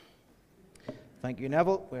Thank you,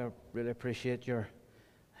 Neville. We really appreciate your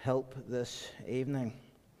help this evening.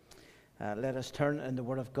 Let us turn in the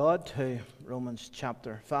Word of God to Romans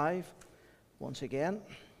chapter 5 once again.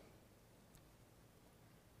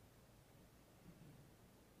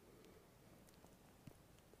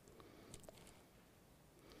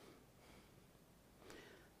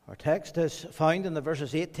 Our text is found in the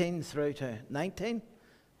verses 18 through to 19,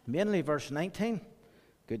 mainly verse 19.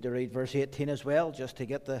 Good to read verse 18 as well, just to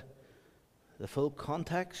get the full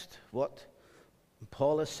context, what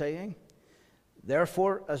Paul is saying.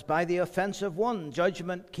 Therefore, as by the offense of one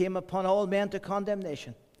judgment came upon all men to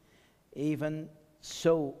condemnation, even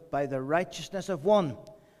so by the righteousness of one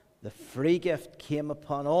the free gift came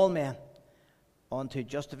upon all men unto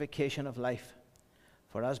justification of life.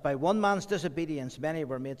 For as by one man's disobedience many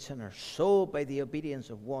were made sinners, so by the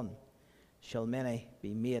obedience of one shall many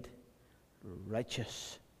be made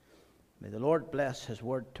righteous. May the Lord bless His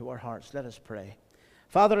word to our hearts. Let us pray.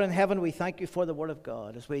 Father in heaven, we thank you for the word of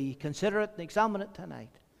God. As we consider it and examine it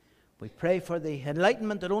tonight, we pray for the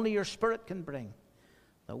enlightenment that only your Spirit can bring.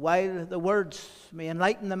 That while the words may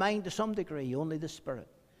enlighten the mind to some degree, only the Spirit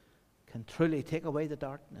can truly take away the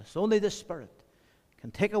darkness. Only the Spirit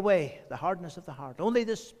can take away the hardness of the heart. Only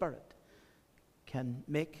the Spirit can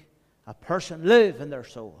make a person live in their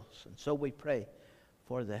souls. And so we pray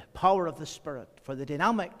for the power of the Spirit, for the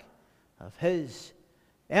dynamic of His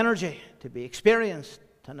energy to be experienced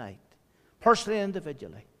tonight, personally and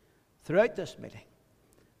individually, throughout this meeting.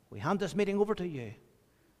 We hand this meeting over to you.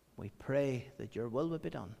 We pray that your will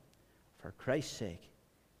be done. For Christ's sake,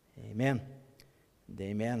 amen and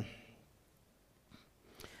amen.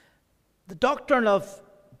 The doctrine of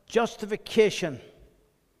justification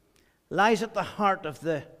lies at the heart of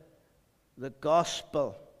the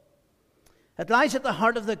gospel. It lies at the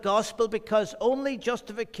heart of the gospel because only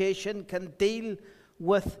justification can deal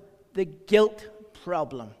with the guilt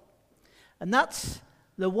problem. And that's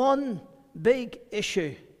the one big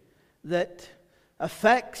issue that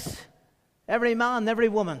affects every man, every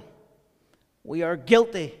woman. We are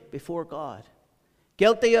guilty before God,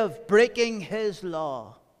 guilty of breaking His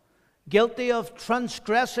law, guilty of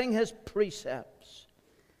transgressing His precepts.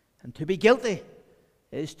 And to be guilty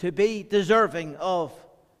is to be deserving of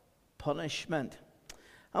punishment.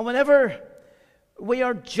 And whenever we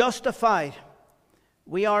are justified,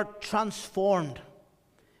 we are transformed.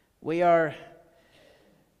 We are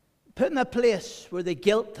put in a place where the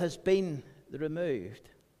guilt has been removed.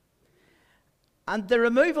 And the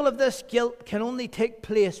removal of this guilt can only take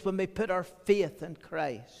place when we put our faith in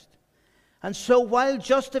Christ. And so while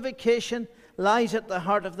justification lies at the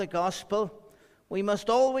heart of the gospel, we must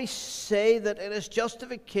always say that it is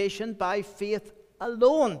justification by faith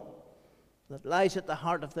alone that lies at the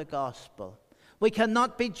heart of the gospel. We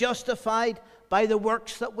cannot be justified by the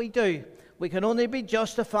works that we do. We can only be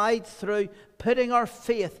justified through putting our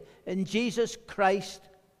faith in Jesus Christ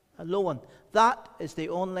alone. That is the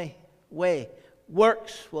only way.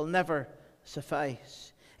 Works will never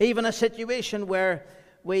suffice. Even a situation where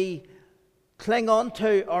we cling on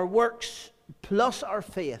to our works plus our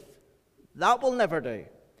faith, that will never do.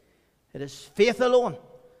 It is faith alone,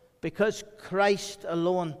 because Christ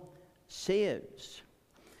alone saves.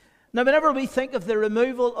 Now, whenever we think of the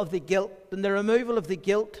removal of the guilt, and the removal of the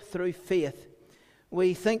guilt through faith,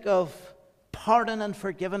 we think of pardon and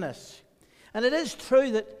forgiveness. And it is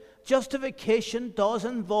true that justification does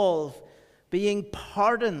involve being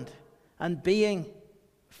pardoned and being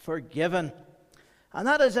forgiven. And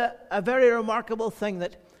that is a very remarkable thing,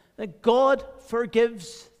 that God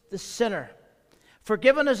forgives the sinner.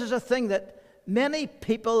 Forgiveness is a thing that many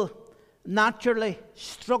people naturally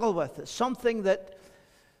struggle with. It's something that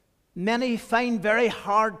many find very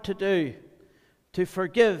hard to do, to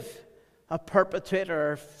forgive a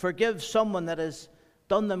perpetrator or forgive someone that has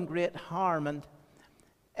done them great harm. And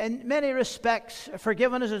in many respects,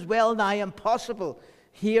 forgiveness is well nigh impossible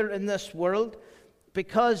here in this world,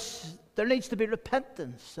 because there needs to be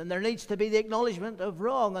repentance and there needs to be the acknowledgement of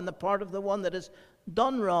wrong on the part of the one that has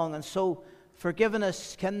done wrong. And so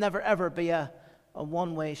forgiveness can never ever be a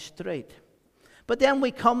one-way street. But then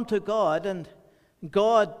we come to God, and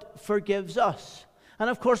God forgives us. And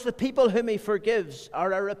of course, the people whom He forgives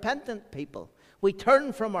are a repentant people. We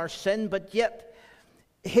turn from our sin, but yet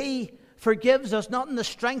He forgives us not in the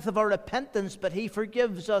strength of our repentance, but He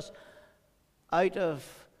forgives us out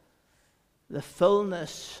of the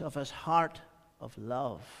fullness of His heart of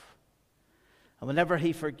love. And whenever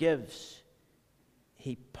He forgives,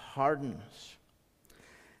 He pardons.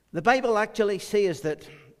 The Bible actually says that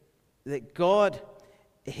God,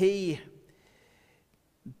 He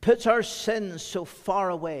puts our sins so far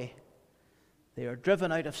away, they are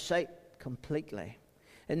driven out of sight. completely.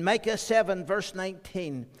 In Micah 7, verse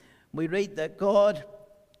 19, we read that God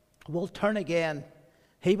will turn again.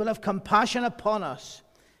 He will have compassion upon us.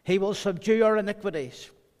 He will subdue our iniquities.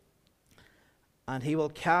 And He will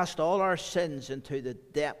cast all our sins into the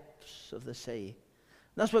depths of the sea.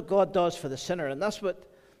 That's what God does for the sinner. And that's what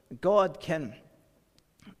God can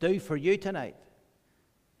do for you tonight.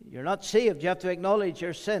 You're not saved. You have to acknowledge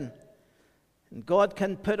your sin. And God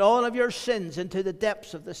can put all of your sins into the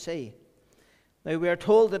depths of the sea. Now, we are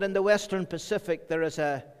told that in the Western Pacific there is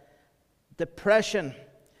a depression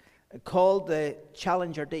called the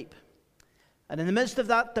Challenger Deep. And in the midst of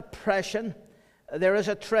that depression, there is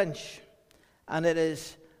a trench, and it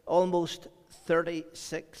is almost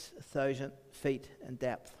 36,000 feet in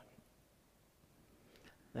depth.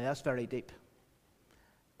 Now, that's very deep.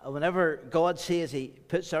 Whenever God says He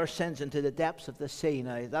puts our sins into the depths of the sea,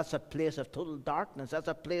 now that's a place of total darkness. That's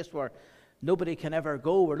a place where nobody can ever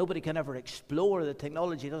go, where nobody can ever explore. The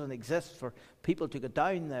technology doesn't exist for people to go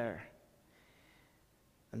down there.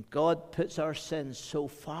 And God puts our sins so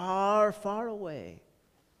far, far away,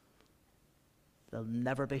 they'll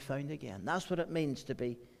never be found again. That's what it means to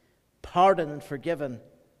be pardoned and forgiven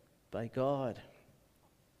by God.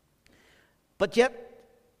 But yet,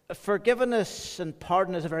 forgiveness and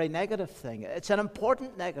pardon is a very negative thing. It's an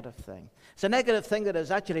important negative thing. It's a negative thing that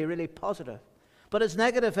is actually really positive. But it's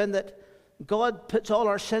negative in that God puts all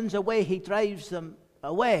our sins away. He drives them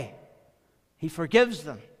away. He forgives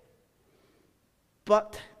them.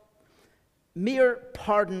 But mere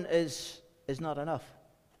pardon is not enough.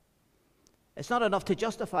 It's not enough to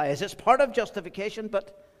justify us. It's part of justification,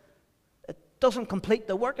 but it doesn't complete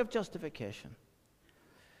the work of justification.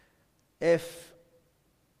 If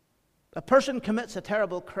a person commits a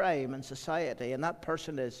terrible crime in society and that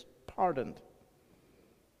person is pardoned,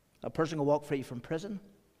 a person will walk free from prison.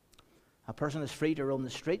 A person is free to roam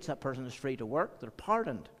the streets. That person is free to work. They're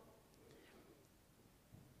pardoned.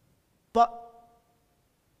 But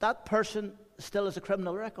that person still has a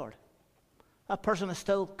criminal record. That person has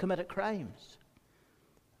still committed crimes.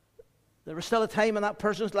 There was still a time in that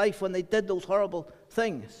person's life when they did those horrible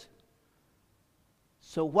things.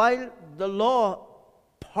 So while the law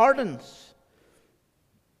pardons,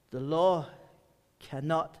 the law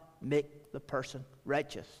cannot make the person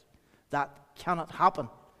righteous. That cannot happen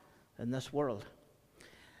in this world.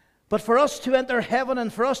 But for us to enter heaven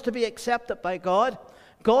and for us to be accepted by God,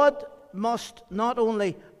 God must not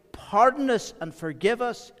only pardon us and forgive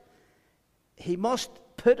us, He must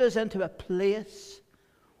put us into a place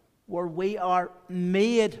where we are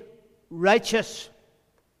made righteous.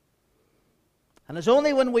 And it's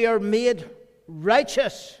only when we are made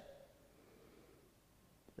righteous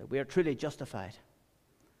that we are truly justified.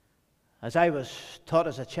 As I was taught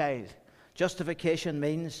as a child, justification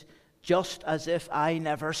means just as if I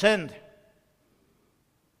never sinned.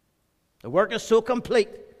 The work is so complete.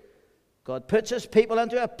 God puts His people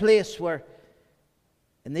into a place where,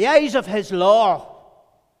 in the eyes of His law,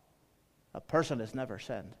 a person has never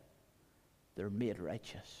sinned. They're made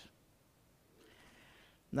righteous.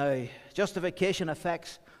 Now, justification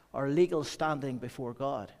affects our legal standing before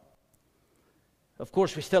God. Of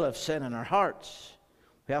course, we still have sin in our hearts.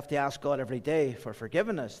 We have to ask God every day for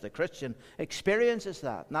forgiveness. The Christian experiences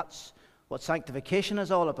that. And that's what sanctification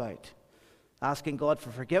is all about. Asking God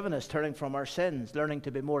for forgiveness, turning from our sins, learning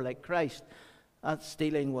to be more like Christ. That's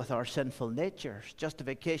dealing with our sinful natures.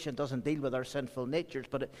 Justification doesn't deal with our sinful natures,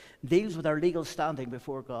 but it deals with our legal standing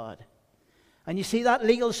before God. And you see, that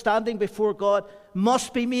legal standing before God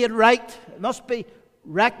must be made right. It must be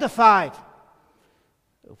rectified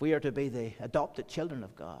if we are to be the adopted children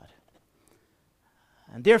of God.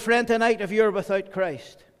 And dear friend, tonight, if you're without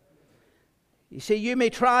Christ, you see, you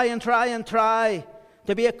may try and try and try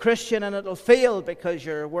to be a Christian, and it'll fail because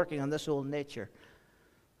you're working on this old nature.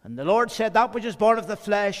 And the Lord said, that which is born of the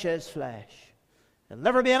flesh is flesh. It'll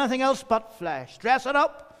never be anything else but flesh. Dress it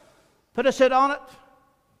up, put a suit on it,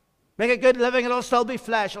 make a good living, it'll still be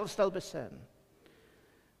flesh, it'll still be sin.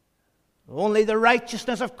 Only the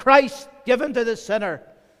righteousness of Christ given to the sinner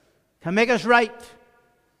can make us right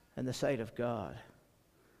in the sight of God.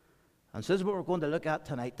 And so this is what we're going to look at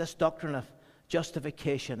tonight, this doctrine of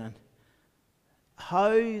justification and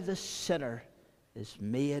how the sinner is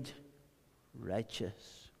made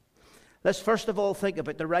righteous. Let's first of all think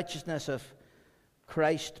about the righteousness of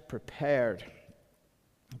Christ prepared.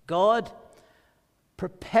 God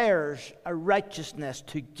prepares a righteousness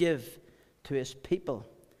to give to His people.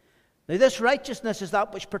 Now, this righteousness is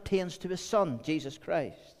that which pertains to His Son, Jesus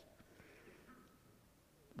Christ.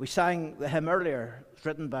 We sang the hymn earlier. It's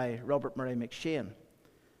written by Robert Murray McShane,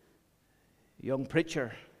 a young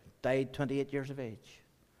preacher, died 28 years of age.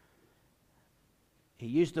 he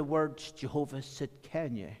used the words Jehovah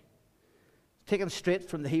Sidkenu, taken straight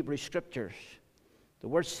from the Hebrew Scriptures. The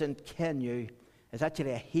word Sidkenu is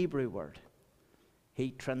actually a Hebrew word. He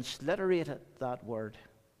transliterated that word.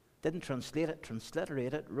 Didn't translate it,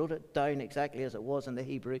 transliterated it, wrote it down exactly as it was in the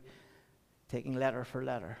Hebrew, taking letter for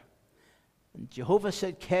letter. And Jehovah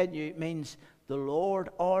Sidkenu means the Lord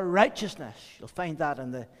our righteousness. You'll find that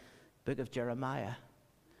in the book of Jeremiah.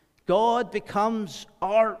 God becomes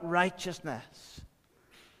our righteousness.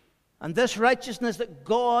 And this righteousness that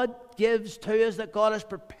God gives to us, that God has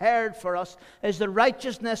prepared for us, is the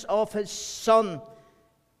righteousness of His Son,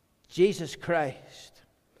 Jesus Christ.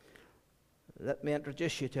 Let me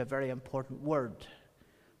introduce you to a very important word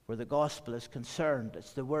where the gospel is concerned.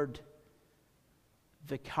 It's the word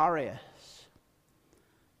vicarious.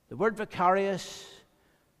 The word vicarious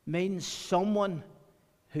means someone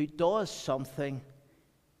who does something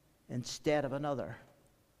instead of another.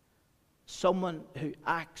 Someone who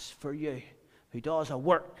acts for you, who does a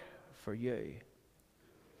work for you.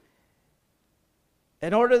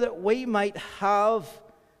 In order that we might have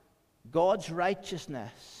God's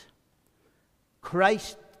righteousness,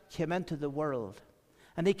 Christ came into the world.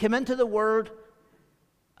 And He came into the world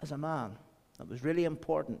as a man. That was really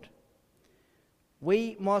important.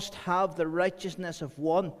 We must have the righteousness of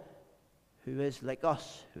one who is like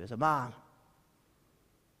us, who is a man.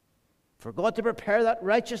 For God to prepare that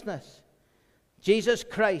righteousness, Jesus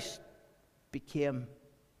Christ became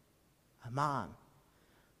a man,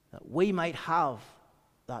 that we might have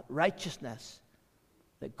that righteousness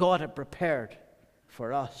that God had prepared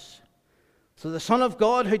for us. So the Son of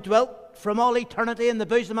God, who dwelt from all eternity in the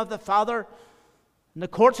bosom of the Father, in the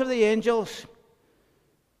courts of the angels,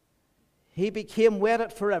 He became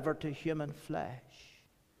wedded forever to human flesh.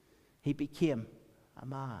 He became a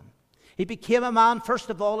man. He became a man, first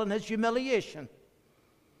of all, in His humiliation,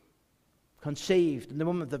 conceived in the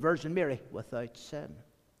womb of the Virgin Mary without sin,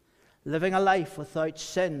 living a life without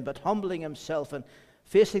sin, but humbling Himself and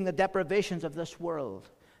facing the deprivations of this world,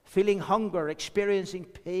 feeling hunger, experiencing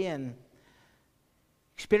pain,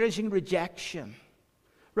 experiencing rejection,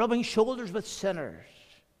 rubbing shoulders with sinners.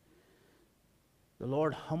 The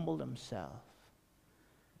Lord humbled Himself.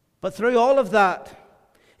 But through all of that,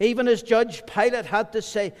 even as Judge Pilate had to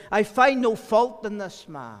say, I find no fault in this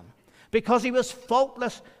man, because He was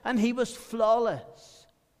faultless and He was flawless.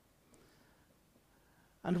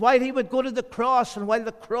 And while He would go to the cross, and while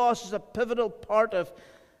the cross is a pivotal part of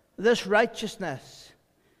this righteousness,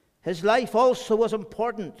 His life also was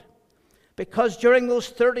important, because during those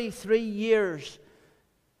 33 years,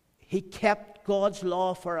 He kept God's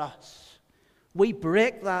law for us. We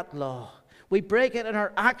break that law. We break it in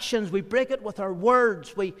our actions. We break it with our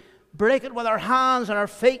words. We break it with our hands and our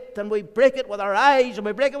feet. And we break it with our eyes. And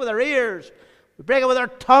we break it with our ears. We break it with our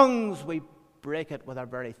tongues. We break it with our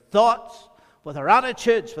very thoughts, with our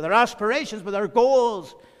attitudes, with our aspirations, with our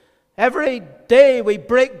goals. Every day we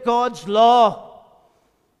break God's law.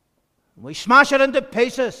 We smash it into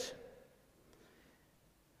pieces.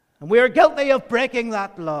 And we are guilty of breaking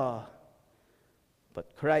that law.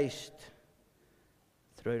 But Christ,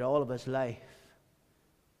 throughout all of His life,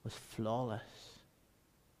 was flawless.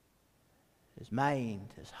 His mind,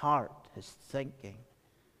 His heart, His thinking,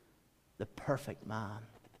 the perfect man.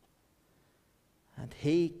 And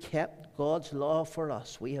He kept God's law for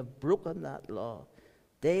us. We have broken that law.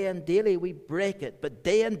 Day and daily we break it, but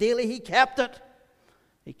day and daily He kept it.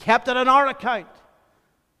 He kept it on our account.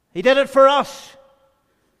 He did it for us.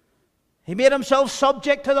 He made Himself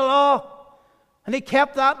subject to the law, and He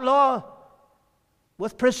kept that law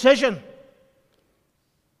with precision,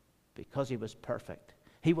 because He was perfect.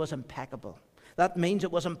 He was impeccable. That means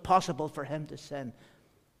it was impossible for Him to sin.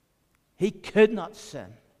 He could not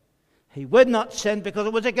sin. He would not sin because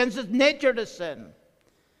it was against His nature to sin.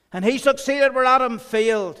 And He succeeded where Adam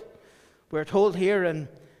failed. We're told here in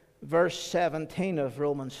verse 17 of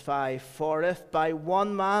Romans 5, for if by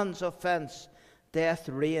one man's offense death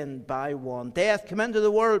reigned by one, death came into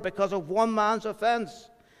the world because of one man's offense.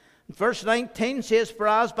 Verse 19 says, for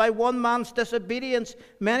as by one man's disobedience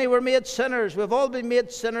many were made sinners. We've all been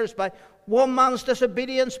made sinners by one man's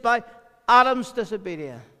disobedience, by Adam's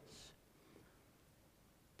disobedience.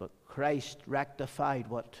 But Christ rectified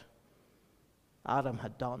what Adam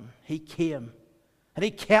had done. He came and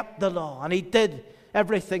He kept the law, and He did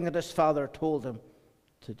everything that His Father told Him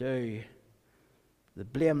to do. The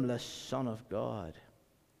blameless Son of God.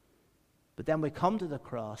 But then we come to the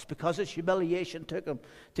cross, because His humiliation took Him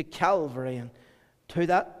to Calvary and to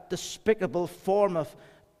that despicable form of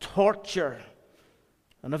torture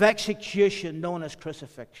and of execution known as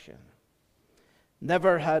crucifixion.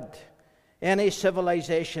 Never had any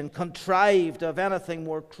civilization contrived of anything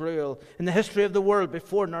more cruel in the history of the world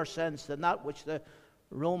before nor since than that which the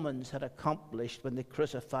Romans had accomplished when they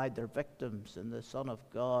crucified their victims and the Son of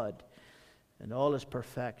God in all his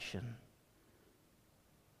perfection.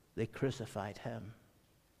 They crucified him.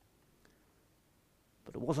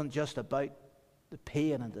 But it wasn't just about the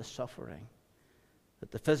pain and the suffering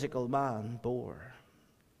that the physical man bore.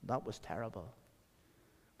 That was terrible.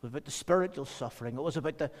 It was about the spiritual suffering. It was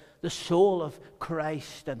about the soul of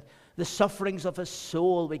Christ and the sufferings of his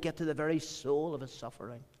soul. We get to the very soul of his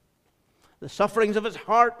suffering. The sufferings of his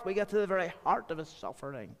heart, we get to the very heart of his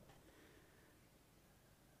suffering.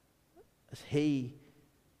 As he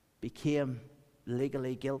became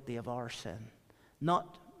legally guilty of our sin,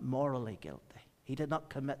 not morally guilty. He did not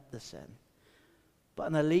commit the sin. But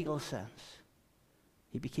in a legal sense,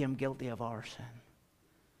 he became guilty of our sin.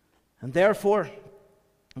 And therefore,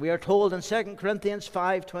 we are told in 2 Corinthians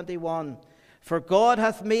 5:21, for God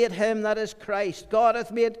hath made him, that is Christ, God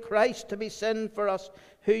hath made Christ to be sin for us,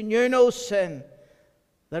 who knew no sin,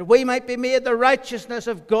 that we might be made the righteousness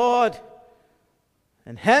of God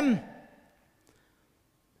in him,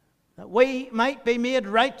 that we might be made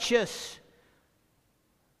righteous.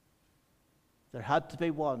 There had to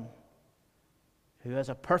be one who, as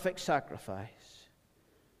a perfect sacrifice,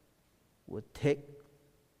 would take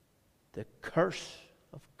the curse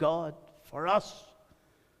of God for us.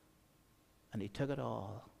 And he took it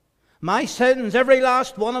all. My sins, every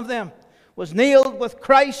last one of them, was nailed with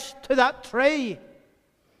Christ to that tree.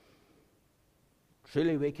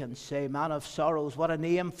 Truly we can say, man of sorrows, what a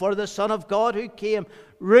name for the Son of God who came,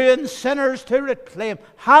 ruined sinners to reclaim.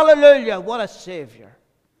 Hallelujah, what a Savior.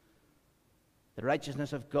 The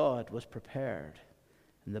righteousness of God was prepared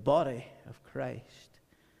in the body of Christ.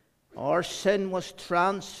 Our sin was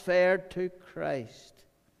transferred to Christ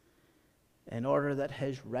in order that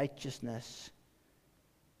his righteousness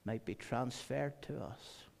might be transferred to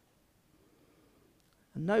us.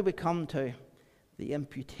 And now we come to the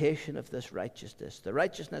imputation of this righteousness, the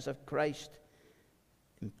righteousness of Christ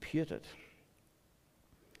imputed.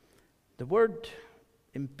 The word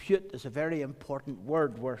impute is a very important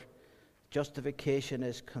word where justification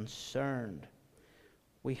is concerned.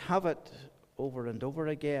 We have it over and over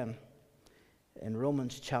again in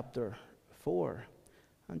Romans chapter 4.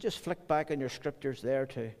 And just flick back in your scriptures there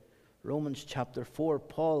to Romans chapter 4.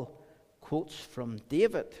 Paul quotes from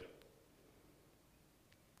David.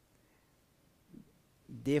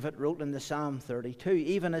 David wrote in the Psalm 32,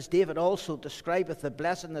 even as David also describeth the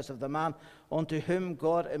blessedness of the man unto whom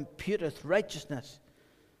God imputeth righteousness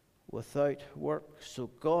without works. So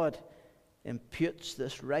God imputes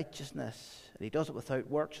this righteousness, and he does it without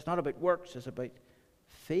works. It's not about works, it's about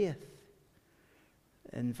faith.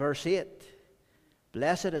 In verse 8,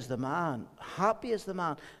 blessed is the man, happy is the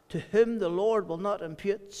man, to whom the Lord will not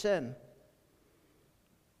impute sin.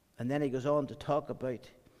 And then he goes on to talk about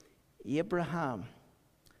Abraham.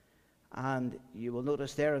 And you will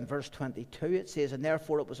notice there in verse 22, it says, and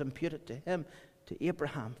therefore it was imputed to him, to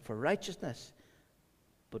Abraham, for righteousness.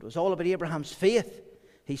 But it was all about Abraham's faith.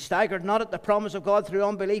 He staggered not at the promise of God through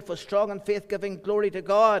unbelief, was strong in faith, giving glory to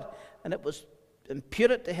God. And it was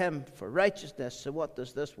imputed to him for righteousness. So what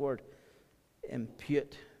does this word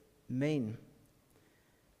impute mean?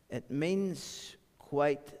 It means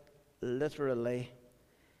quite literally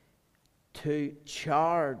to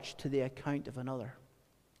charge to the account of another.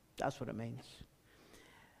 That's what it means.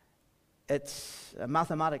 It's a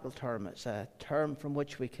mathematical term. It's a term from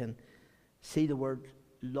which we can see the word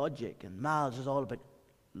logic. And maths is all about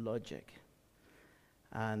logic.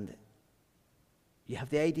 And you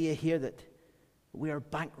have the idea here that we are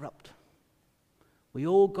bankrupt. We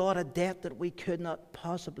owe God a debt that we could not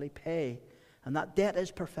possibly pay. And that debt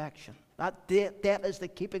is perfection. That debt is the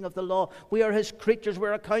keeping of the law. We are his creatures.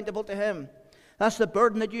 We're accountable to him. That's the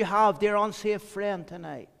burden that you have, dear unsaved friend,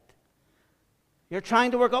 tonight. You're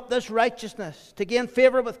trying to work up this righteousness to gain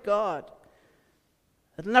favor with God.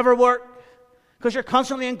 It'll never work because you're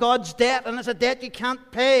constantly in God's debt, and it's a debt you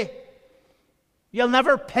can't pay. You'll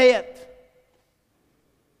never pay it.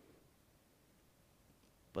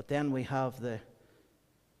 But then we have the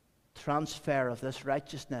transfer of this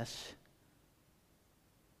righteousness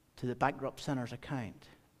to the bankrupt sinner's account.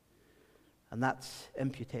 And that's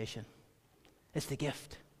imputation. It's the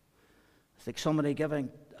gift. It's like somebody giving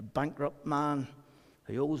a bankrupt man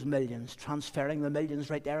who owes millions, transferring the millions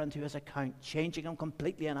right there into his account, changing him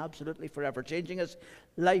completely and absolutely forever, changing his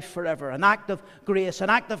life forever. An act of grace, an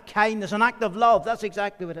act of kindness, an act of love. That's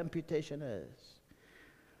exactly what imputation is.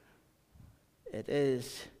 It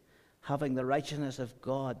is having the righteousness of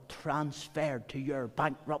God transferred to your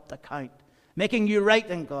bankrupt account, making you right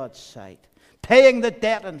in God's sight. paying the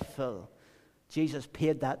debt in full. Jesus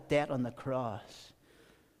paid that debt on the cross.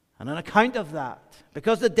 And on account of that,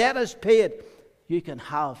 because the debt is paid, you can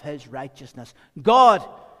have his righteousness. God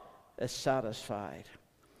is satisfied.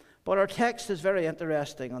 But our text is very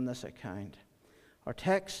interesting on this account. Our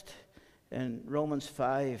text in Romans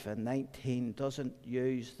 5 and 19 doesn't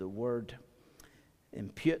use the word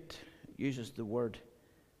impute. It uses the word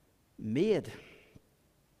made.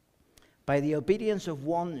 By the obedience of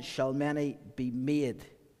one shall many be made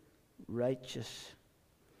righteous.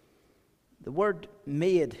 The word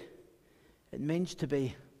made, it means to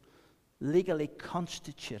be legally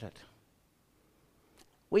constituted.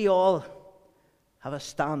 We all have a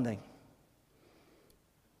standing.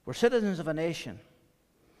 We're citizens of a nation.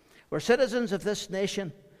 We're citizens of this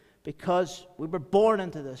nation because we were born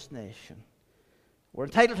into this nation. We're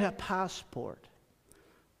entitled to a passport.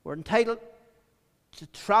 We're entitled to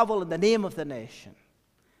travel in the name of the nation.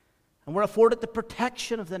 And we're afforded the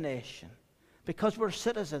protection of the nation because we're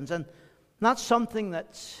citizens. And that's something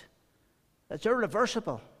that's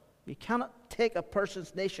irreversible. You cannot take a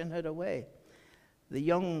person's nationhood away. The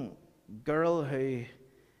young girl who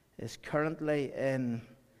is currently in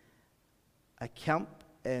a camp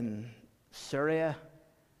in Syria,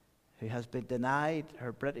 who has been denied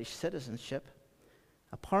her British citizenship,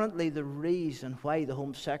 apparently the reason why the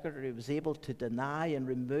Home Secretary was able to deny and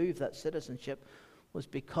remove that citizenship was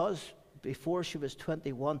because before she was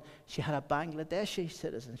 21, she had a Bangladeshi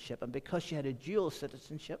citizenship. And because she had a dual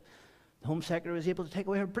citizenship, the Home Secretary was able to take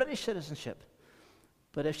away her British citizenship.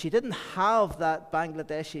 But if she didn't have that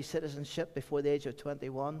Bangladeshi citizenship before the age of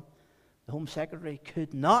 21, the Home Secretary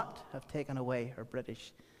could not have taken away her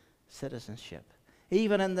British citizenship.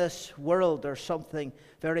 Even in this world, there's something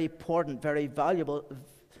very important, very valuable,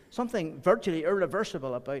 something virtually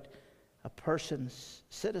irreversible about a person's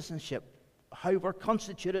citizenship, how we're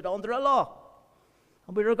constituted under a law.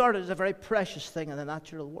 And we regard it as a very precious thing in the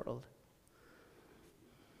natural world.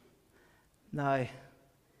 Now,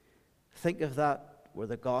 think of that where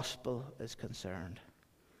the gospel is concerned.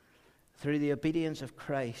 Through the obedience of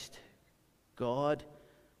Christ, God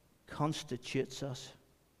constitutes us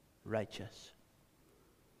righteous.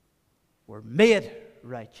 We're made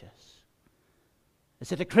righteous.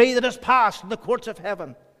 It's a decree that is passed in the courts of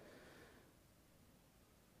heaven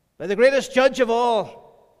by the greatest judge of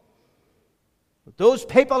all. Those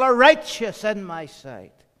people are righteous in my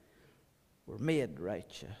sight. We're made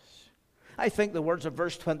righteous. I think the words of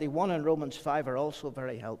verse 21 in Romans 5 are also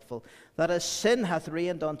very helpful. That as sin hath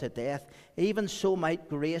reigned unto death, even so might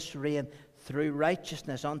grace reign through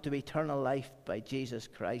righteousness unto eternal life by Jesus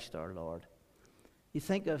Christ our Lord. You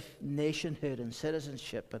think of nationhood and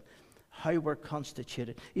citizenship and how we're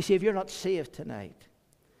constituted. You see, if you're not saved tonight,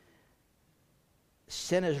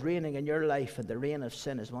 sin is reigning in your life, and the reign of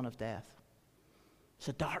sin is one of death. It's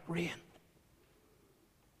a dark reign.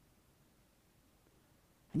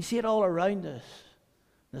 And you see it all around us.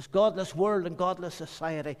 This godless world and godless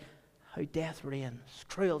society, how death reigns,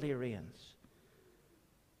 cruelty reigns,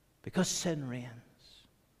 because sin reigns.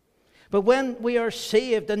 But when we are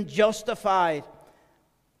saved and justified,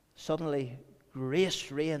 suddenly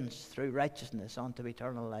grace reigns through righteousness unto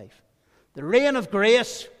eternal life. The reign of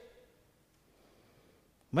grace.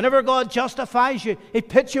 Whenever God justifies you, He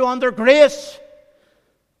puts you under grace.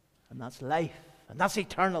 And that's life. And that's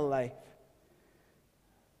eternal life.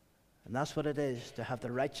 And that's what it is to have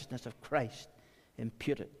the righteousness of Christ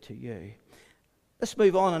imputed to you. Let's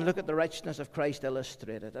move on and look at the righteousness of Christ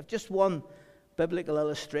illustrated. I've just one biblical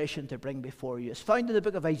illustration to bring before you. It's found in the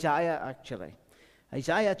book of Isaiah, actually.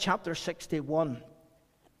 Isaiah chapter 61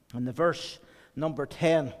 and the verse number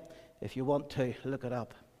 10, if you want to look it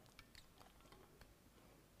up.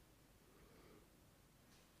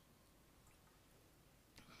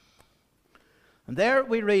 And there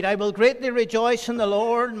we read, I will greatly rejoice in the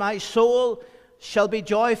Lord, my soul shall be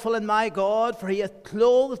joyful in my God, for He hath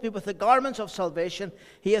clothed me with the garments of salvation,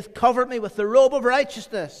 He hath covered me with the robe of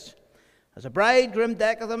righteousness. As a bridegroom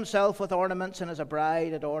decketh himself with ornaments, and as a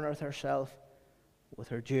bride adorneth herself with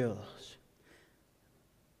her jewels.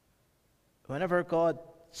 Whenever God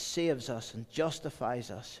saves us and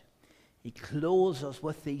justifies us, He clothes us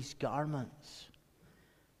with these garments.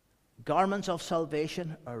 Garments of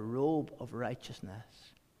salvation, a robe of righteousness.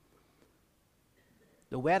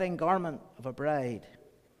 The wedding garment of a bride,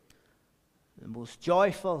 the most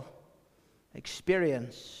joyful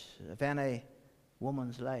experience of any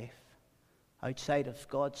woman's life outside of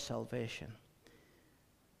God's salvation.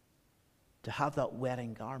 To have that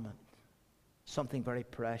wedding garment, something very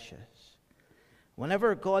precious.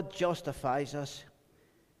 Whenever God justifies us,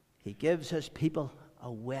 He gives His people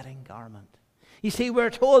a wedding garment. You see, we're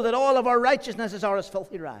told that all of our righteousnesses are as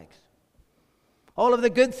filthy rags. All of the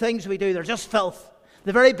good things we do, they're just filth.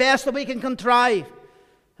 The very best that we can contrive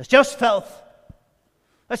is just filth.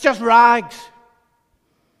 It's just rags.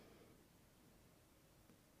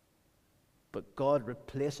 But God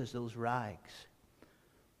replaces those rags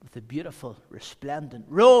with the beautiful, resplendent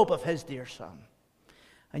robe of His dear Son.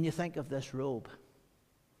 And you think of this robe.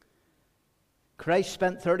 Christ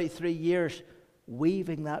spent 33 years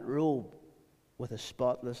weaving that robe with a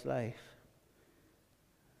spotless life.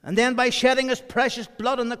 And then by shedding His precious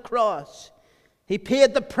blood on the cross, He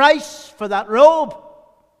paid the price for that robe.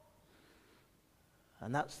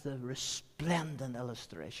 And that's the resplendent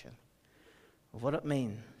illustration of what it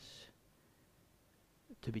means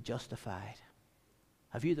to be justified.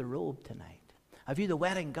 Have you the robe tonight? Have you the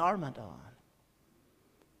wedding garment on?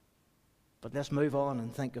 But let's move on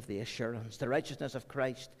and think of the assurance, the righteousness of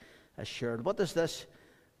Christ assured. What does this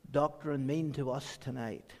doctrine mean to us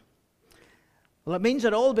tonight? Well, it means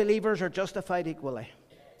that all believers are justified equally.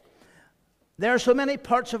 There are so many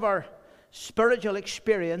parts of our spiritual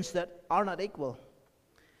experience that are not equal.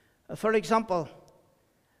 For example,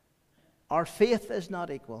 our faith is not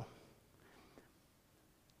equal.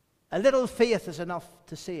 A little faith is enough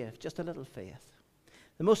to save, just a little faith.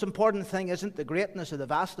 The most important thing isn't the greatness or the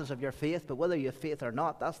vastness of your faith, but whether you have faith or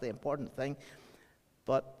not, that's the important thing.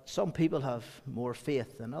 But some people have more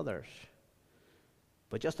faith than others.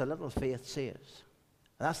 But just a little faith saves.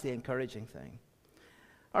 And that's the encouraging thing.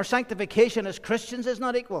 Our sanctification as Christians is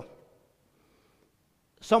not equal.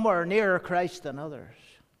 Some are nearer Christ than others.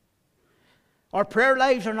 Our prayer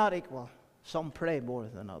lives are not equal. Some pray more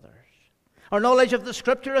than others. Our knowledge of the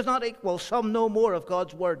Scripture is not equal. Some know more of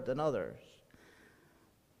God's Word than others.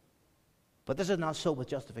 But this is not so with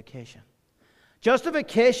justification.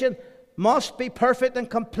 Justification must be perfect and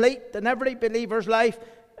complete in every believer's life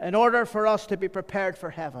in order for us to be prepared for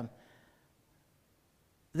heaven.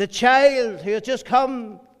 The child who has just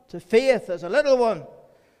come to faith as a little one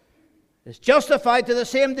is justified to the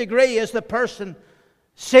same degree as the person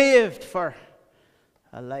saved for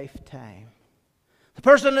a lifetime. The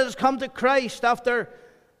person that has come to Christ after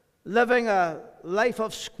living a life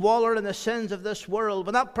of squalor in the sins of this world,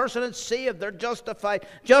 when that person is saved, they're justified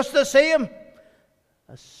just the same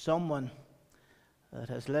as someone that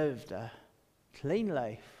has lived a clean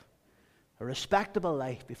life, a respectable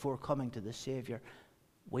life before coming to the Savior.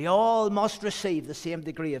 We all must receive the same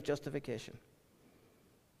degree of justification.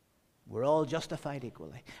 We're all justified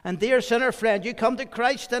equally. And dear sinner friend, you come to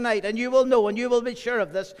Christ tonight and you will know and you will be sure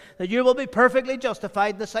of this, that you will be perfectly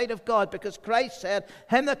justified in the sight of God, because Christ said,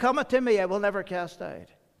 "Him that cometh to me I will never cast out."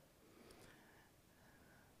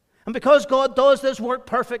 And because God does this work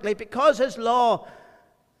perfectly, because His law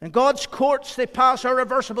and God's courts, they pass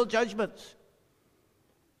irreversible judgments.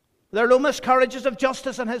 There are no miscarriages of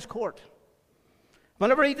justice in His court.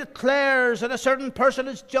 Whenever He declares that a certain person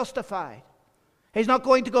is justified, He's not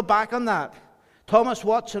going to go back on that. Thomas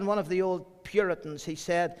Watson, one of the old Puritans, he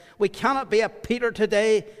said, "We cannot be a Peter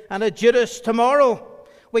today and a Judas tomorrow.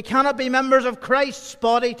 We cannot be members of Christ's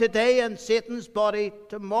body today and Satan's body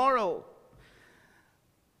tomorrow."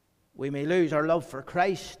 We may lose our love for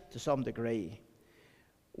Christ to some degree.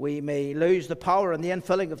 We may lose the power and the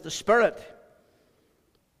infilling of the Spirit.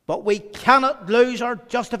 But we cannot lose our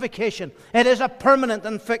justification. It is a permanent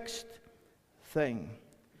and fixed thing.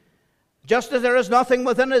 Just as there is nothing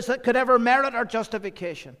within us that could ever merit our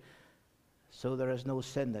justification, so there is no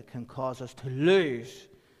sin that can cause us to lose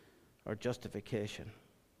our justification.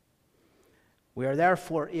 We are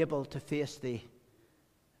therefore able to face the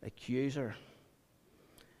accuser.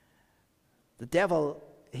 The devil,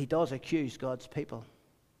 he does accuse God's people.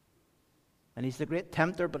 And he's the great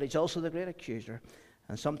tempter, but he's also the great accuser.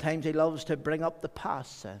 And sometimes he loves to bring up the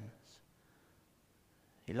past sins.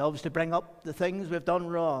 He loves to bring up the things we've done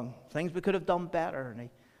wrong, things we could have done better. And he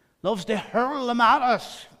loves to hurl them at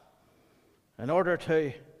us in order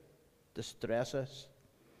to distress us.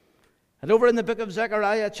 And over in the book of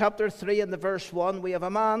Zechariah, chapter 3 and the verse 1, we have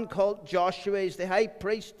a man called Joshua. He's the high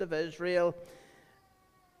priest of Israel.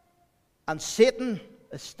 And Satan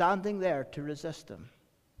is standing there to resist him.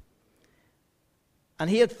 And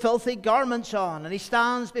he had filthy garments on, and he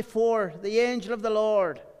stands before the angel of the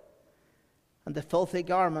Lord. And the filthy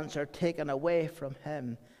garments are taken away from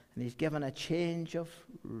him, and he's given a change of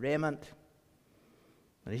raiment.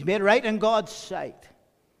 And he's made right in God's sight.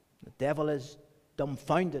 The devil is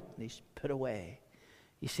dumbfounded, and he's put away.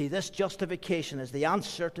 You see, this justification is the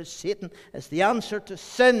answer to Satan, is the answer to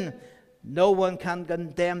sin. No one can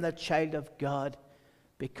condemn the child of God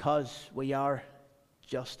because we are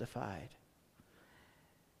justified.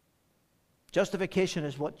 Justification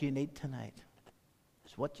is what you need tonight.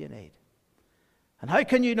 what you need. And how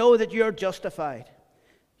can you know that you're justified?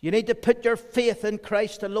 You need to put your faith in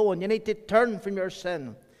Christ alone. You need to turn from your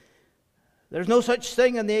sin. There's no such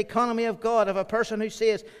thing in the economy of God of a person who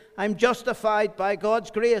says, I'm justified by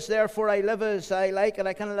God's grace, therefore I live as I like and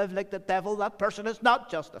I can live like the devil. That person is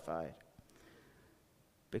not justified.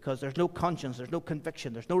 Because there's no conscience, there's no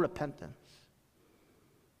conviction, there's no repentance.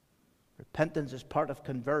 Repentance is part of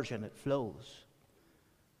conversion, it flows.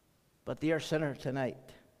 But dear sinner, tonight,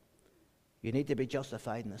 you need to be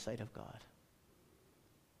justified in the sight of God.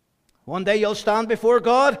 One day you'll stand before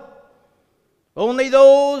God. Only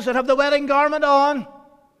those that have the wedding garment on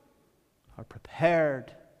are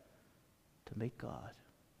prepared to meet God.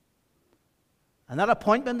 And that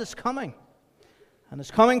appointment is coming. And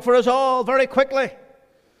it's coming for us all very quickly.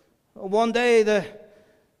 One day the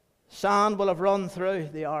sand will have run through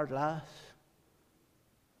the hourglass.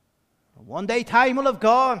 One day time will have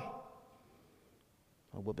gone.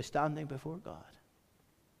 And we'll be standing before God.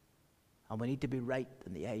 And we need to be right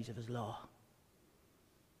in the eyes of His law.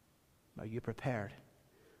 Are you prepared?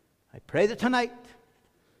 I pray that tonight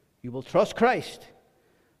you will trust Christ,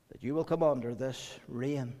 that you will come under this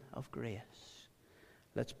reign of grace.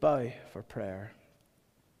 Let's bow for prayer.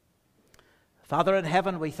 Father in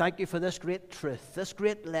heaven, we thank you for this great truth, this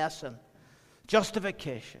great lesson,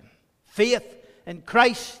 justification, faith in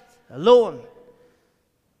Christ alone.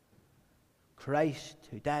 Christ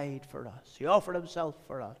who died for us, who offered Himself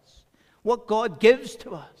for us. What God gives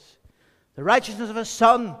to us, the righteousness of His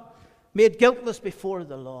Son, made guiltless before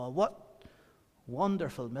the law. What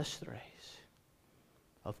wonderful mysteries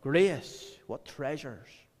of grace. What treasures.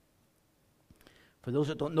 For those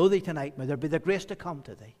that don't know Thee tonight, may there be the grace to come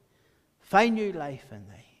to Thee. Find new life in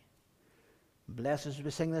Thee. Bless us as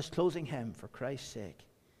we sing this closing hymn for Christ's sake.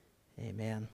 Amen.